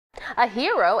A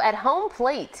hero at home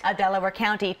plate. A Delaware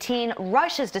County teen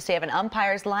rushes to save an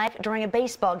umpire's life during a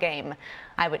baseball game.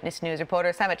 Eyewitness News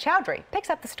reporter Syma Chowdhry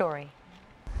picks up the story.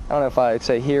 I don't know if I'd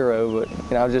say hero,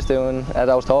 but I was just doing as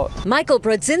I was taught. Michael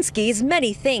Brodzinski's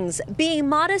many things. Being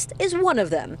modest is one of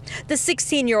them. The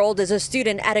 16-year-old is a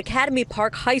student at Academy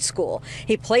Park High School.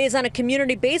 He plays on a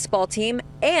community baseball team,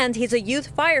 and he's a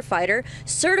youth firefighter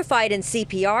certified in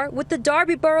CPR with the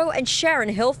Darby Borough and Sharon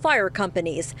Hill fire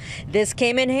companies. This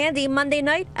came in handy Monday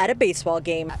night at a baseball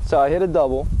game. So I hit a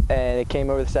double, and it came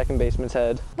over the second baseman's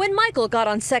head. When Michael got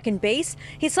on second base,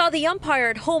 he saw the umpire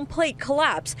at home plate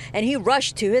collapse, and he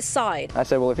rushed to his side. I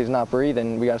said, well, if he's not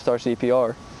breathing, we got to start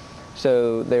CPR.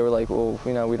 So they were like, well,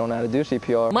 we don't know how to do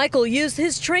CPR. Michael used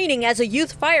his training as a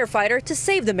youth firefighter to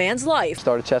save the man's life.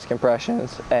 Started chest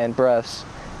compressions and breaths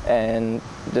and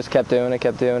just kept doing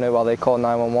it while they called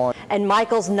 911. And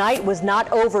Michael's night was not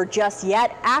over just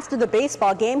yet. After the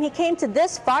baseball game, he came to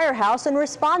this firehouse and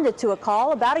responded to a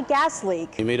call about a gas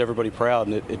leak. He made everybody proud,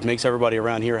 and it makes everybody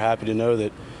around here happy to know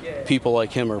that people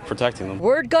like him are protecting them.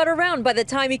 Word got around by the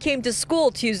time he came to school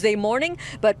Tuesday morning,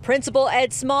 but Principal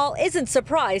Ed Small isn't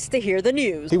surprised to hear the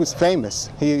news. He was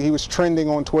famous. He was trending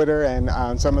on Twitter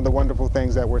and some of the wonderful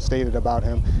things that were stated about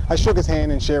him. I shook his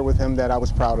hand and shared with him that I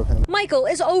was proud of him. Michael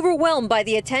is overwhelmed by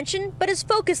the attention, but is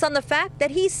focused on the fact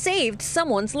that he saved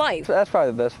someone's life. That's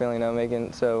probably the best feeling,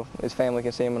 making so his family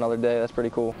can see him another day. That's pretty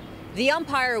cool. The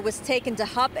umpire was taken to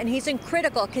HUP and he's in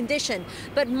critical condition,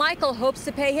 but Michael hopes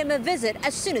to pay him a visit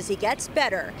as soon as he gets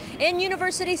better. In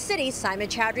University City, Syma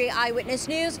Chowdhry, Eyewitness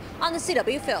News on the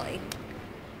CW Philly.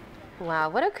 Wow,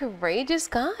 what a courageous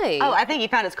guy. Oh, I think he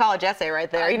found his college essay right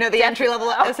there. You know, the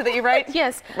entry-level essay that you write?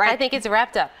 Yes, right. I think it's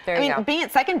wrapped up. There you go. Being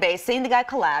at second base, seeing the guy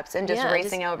collapse and just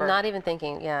racing over. Not even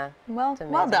thinking, yeah. Well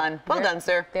done. Well done,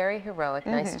 sir. Very heroic.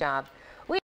 Nice job.